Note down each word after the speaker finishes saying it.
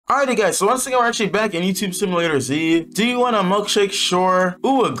Alrighty guys, so once again we're actually back in YouTube Simulator Z. Do you want a milkshake? Sure.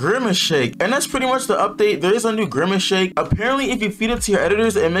 Ooh, a Grimace shake. And that's pretty much the update. There is a new Grimace shake. Apparently if you feed it to your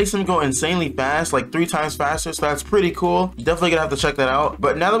editors, it makes them go insanely fast, like 3 times faster, so that's pretty cool. Definitely gonna have to check that out.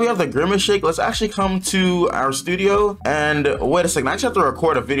 But now that we have the Grimace shake, let's actually come to our studio and wait a second. I actually have to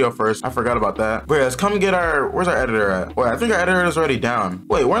record a video first. I forgot about that. Wait, let's come get where's our editor at? Wait, I think our editor is already down.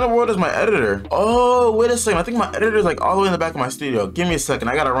 Wait, where in the world is my editor? Oh, wait a second. I think my editor is like all the way in the back of my studio. Give me a second.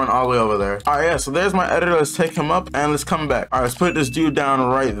 I gotta run all the way over there. All right, yeah, so there's my editor. Let's take him up and let's come back. All right, let's put this dude down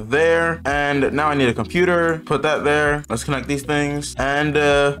right there. And now I need a computer. Put that there. Let's connect these things. And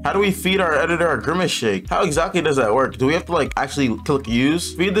how do we feed our editor a Grimace shake? How exactly does that work? Do we have to like actually click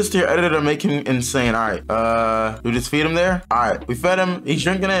use? Feed this to your editor to make him insane. All right, we just feed him there. All right, we fed him. He's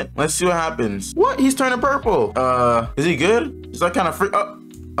drinking it. Let's see what happens. What? He's turning purple. Is he good? Is that kind of free?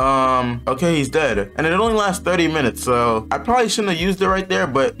 Okay, he's dead. And it only lasts 30 minutes, so I probably shouldn't have used it right there,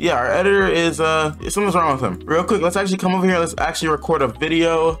 but yeah, our editor is, something's wrong with him. Real quick, let's actually come over here. Let's actually record a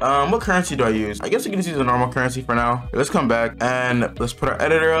video. What currency do I use? I guess we can just use a normal currency for now. Let's come back and let's put our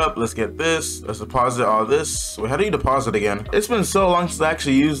editor up. Let's get this. Let's deposit all this. Wait, how do you deposit again? It's been so long since I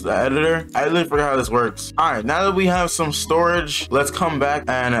actually used the editor. I literally forgot how this works. All right, now that we have some storage, let's come back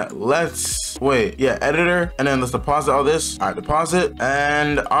and let's, wait, yeah, editor, and then let's deposit all this. All right, deposit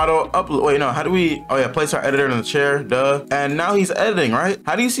and auto upload. Wait, no, how do we, oh yeah, place our editor in the chair, duh. And now he's editing, right?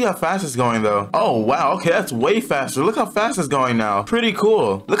 How do you see how fast it's going though? Oh wow, okay, that's way faster. Look how fast it's going now. Pretty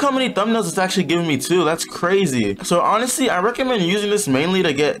cool. Look how many thumbnails it's actually giving me too. That's crazy. So honestly, I recommend using this mainly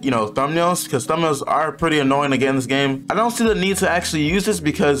to get, you know, thumbnails, because thumbnails are pretty annoying to get in this game. I don't see the need to actually use this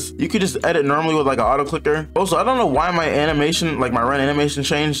because you could just edit normally with like an auto clicker. Also, I don't know why my animation, like my run animation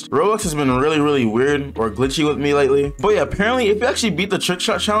changed. Roblox has been really weird or glitchy with me lately. But yeah, apparently if you actually beat the trick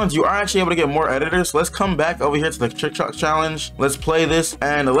shot challenge, you are actually able to get more editors. So let's come back over here to the trick shot challenge. Let's play this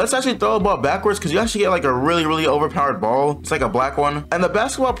and let's actually throw a ball backwards because you actually get like a really overpowered ball. It's like a black one, and the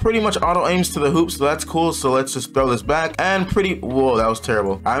basketball pretty much auto aims to the hoop, so that's cool. So let's just throw this back and whoa, that was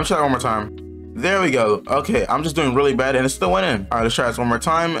terrible. I'm gonna try that one more time. There we go. Okay, I'm just doing really bad and it still went in. All right, let's try this one more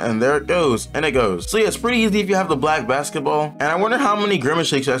time, and there it goes, and it goes. So yeah, it's pretty easy if you have the black basketball. And I wonder how many Grimace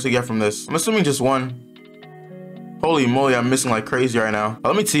shakes you actually get from this. I'm assuming just one. Holy moly, I'm missing like crazy right now.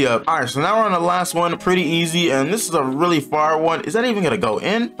 Let me tee up. All right, so now we're on the last one. Pretty easy, and this is a really far one. Is that even gonna go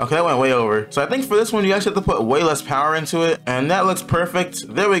in? Okay, that went way over. So I think for this one, you actually have to put way less power into it, and that looks perfect.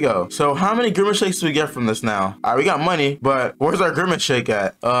 There we go. So how many Grimace shakes do we get from this now? All right, we got money, but where's our Grimace shake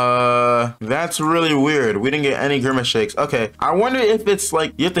at? That's really weird. We didn't get any Grimace shakes. Okay, I wonder if it's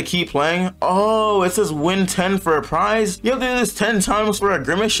like you have to keep playing. Oh, it says win 10 for a prize. You have to do this 10 times for a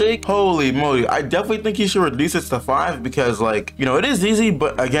Grimace shake? Holy moly, I definitely think you should reduce it to 5 because, like, you know, it is easy,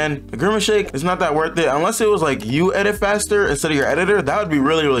 but again, the Grimace shake is not that worth it unless it was like you edit faster instead of your editor. That would be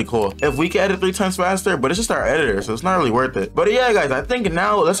really cool if we could edit 3 times faster, but it's just our editor, so it's not really worth it. But yeah guys, I think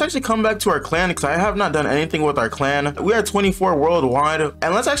now let's actually come back to our clan because I have not done anything with our clan. We are 24 worldwide,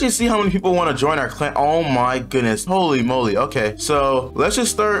 and let's actually see how many people want to join our clan. Oh my goodness, holy moly. Okay, so let's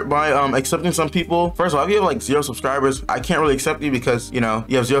just start by accepting some people. First of all, if you have like 0 subscribers, I can't really accept you because, you know,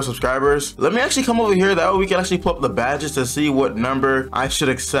 you have 0 subscribers. Let me actually come over here. That way we can actually pull up the badges to see what number I should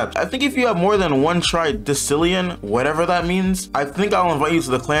accept. I think if you have more than 1 tridecillion, whatever that means, I think I'll invite you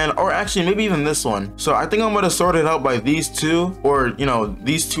to the clan, or actually maybe even this one. So I think I'm gonna sort it out by these 2, or you know,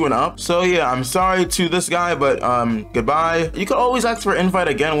 these 2 and up. So yeah, I'm sorry to this guy, but goodbye. You could always ask for invite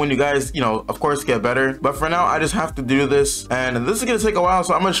again when you guys, you know, of course get better, but for now I just have to do this, and this is gonna take a while,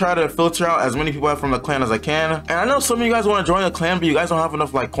 so I'm gonna try to filter out as many people from the clan as I can. And I know some of you guys want to join the clan, but you guys don't have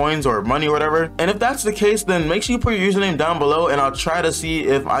enough like coins or money or whatever, and if that's the case, then make sure you put your username down below and I'll try to see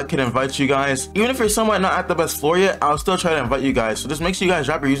if I can invite you guys. Even if you're somewhat not at the best floor yet, I'll still try to invite you guys. So just make sure you guys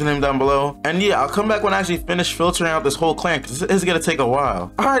drop your username down below. And yeah, I'll come back when I actually finish filtering out this whole clan because this is gonna take a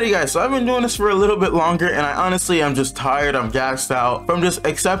while. Alrighty guys, so I've been doing this for a little bit longer and I honestly am just tired. I'm gassed out from just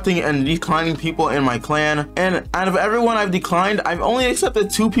accepting and declining people in my clan. And out of everyone I've declined, I've only accepted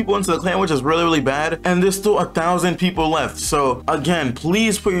 2 people into the clan, which is really bad. And there's still 1,000 people left. So again,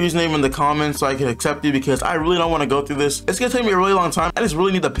 please put your username in the comments so I can accept you because I really don't want to go through this. It's gonna take me a really long time. I just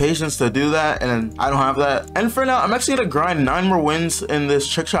really need the patience to do that, and I don't have that. And for now, I'm actually gonna grind 9 more wins in this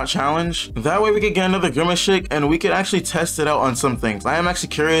trick shot challenge. That way we could get another Grimace shake and we could actually test it out on some things. I am actually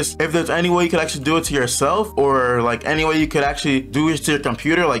curious if there's any way you could actually do it to yourself, or like any way you could actually do it to your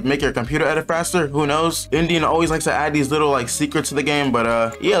computer, like make your computer edit faster. Who knows? Indian always likes to add these little like secrets to the game,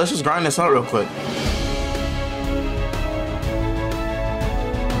 but yeah, let's just grind this out real quick.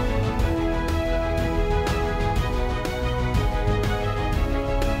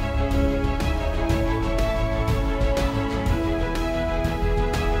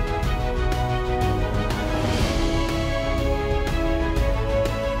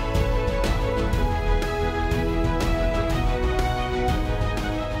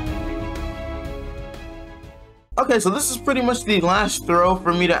 Okay, so this is pretty much the last throw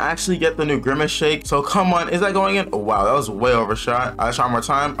for me to actually get the new Grimace shake. So come on, is that going in? Oh, wow, that was way overshot. I'll try more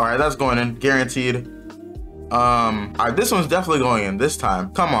time. All right, that's going in, guaranteed. All right, this one's definitely going in this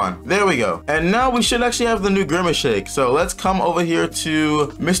time. Come on, there we go. And now we should actually have the new Grimace shake. So let's come over here to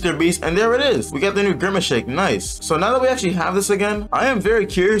Mr. Beast, and there it is. We got the new Grimace shake, nice. So now that we actually have this again, I am very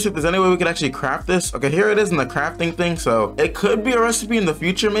curious if there's any way we could actually craft this. Okay, here it is in the crafting thing. So it could be a recipe in the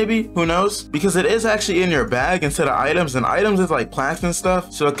future, maybe, who knows? Because it is actually in your bag instead of items, and items is like plants and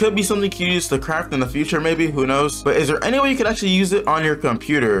stuff. So it could be something you use to craft in the future, maybe, who knows? But is there any way you could actually use it on your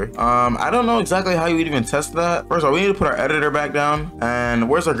computer? I don't know exactly how you would even test that. First of all, we need to put our editor back down. And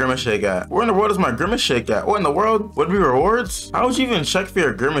where's our Grimace shake at? Where in the world is my Grimace shake at? What in the world? Would it be rewards? How would you even check for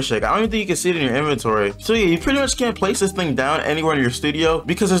your Grimace shake? I don't even think you can see it in your inventory. So yeah, you pretty much can't place this thing down anywhere in your studio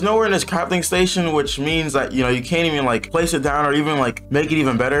because there's nowhere in this crafting station, which means that, you know, you can't even like place it down or even like make it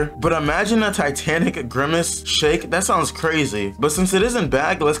even better. But imagine a Titanic Grimace shake. That sounds crazy. But since it isn't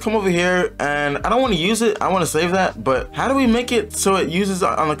bagged, let's come over here, and I don't want to use it. I want to save that. But how do we make it so it uses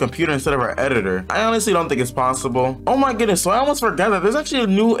on the computer instead of our editor? I honestly don't think it's possible. Oh my goodness, so I almost forgot that there's actually a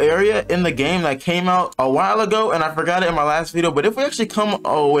new area in the game that came out a while ago, and I forgot it in my last video. But if we actually come,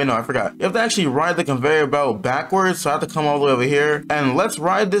 oh wait, no, I forgot. You have to actually ride the conveyor belt backwards, so I have to come all the way over here, and let's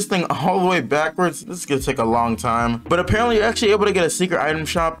ride this thing all the way backwards. This is gonna take a long time, but apparently you're actually able to get a secret item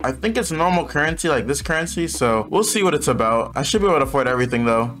shop. I think it's normal currency, like this currency, so we'll see what it's about. I should be able to afford everything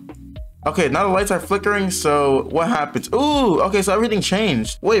though. Okay, now the lights are flickering, so what happens? Ooh, okay, so everything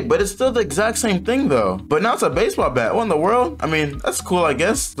changed. Wait, but it's still the exact same thing though. But now it's a baseball bat. What in the world? I mean, that's cool, I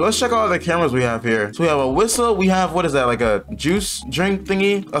guess. So let's check all the cameras we have here. So we have a whistle. We have, what is that, like a juice drink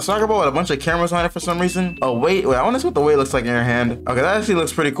thingy? A soccer ball with a bunch of cameras on it for some reason. Oh, wait, I want to see what the weight looks like in your hand. Okay, that actually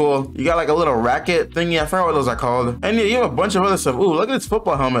looks pretty cool. You got like a little racket thingy. I forgot what those are called. And you have a bunch of other stuff. Ooh, look at this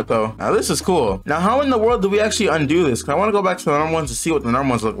football helmet though. Now this is cool. Now, how in the world do we actually undo this? Because I want to go back to the normal ones to see what the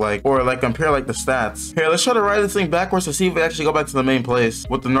normal ones look like. Or like compare like the stats. Here, let's try to ride this thing backwards to see if we actually go back to the main place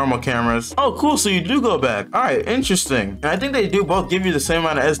with the normal cameras. Oh, cool. So you do go back. All right, interesting. And I think they do both give you the same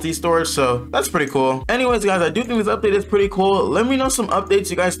amount of SD storage, so that's pretty cool. Anyways, guys, I do think this update is pretty cool. Let me know some updates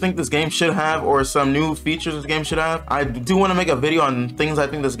you guys think this game should have, or some new features this game should have. I do want to make a video on things I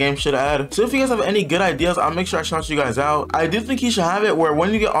think this game should add. So if you guys have any good ideas, I'll make sure I shout you guys out. I do think you should have it where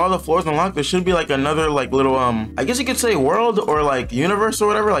when you get all the floors unlocked, there should be like another like little I guess you could say world or like universe or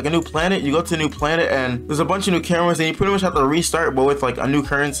whatever, like a new planet. You go to a new planet and there's a bunch of new cameras, and you pretty much have to restart, but with like a new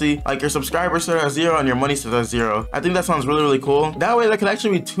currency. Like your subscribers start at 0 and your money starts at 0. I think that sounds really, really cool. That way there could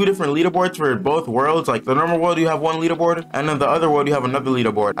actually be 2 different leaderboards for both worlds. Like the normal world, you have one leaderboard, and then the other world, you have another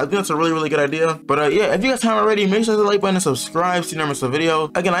leaderboard. I think that's a really, really good idea. But yeah, if you guys haven't already, make sure to hit the like button and subscribe so you never miss a video.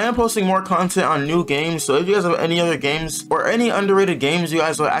 Again, I am posting more content on new games, so if you guys have any other games or any underrated games you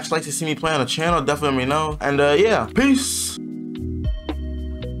guys would actually like to see me play on the channel, definitely let me know. And yeah, peace.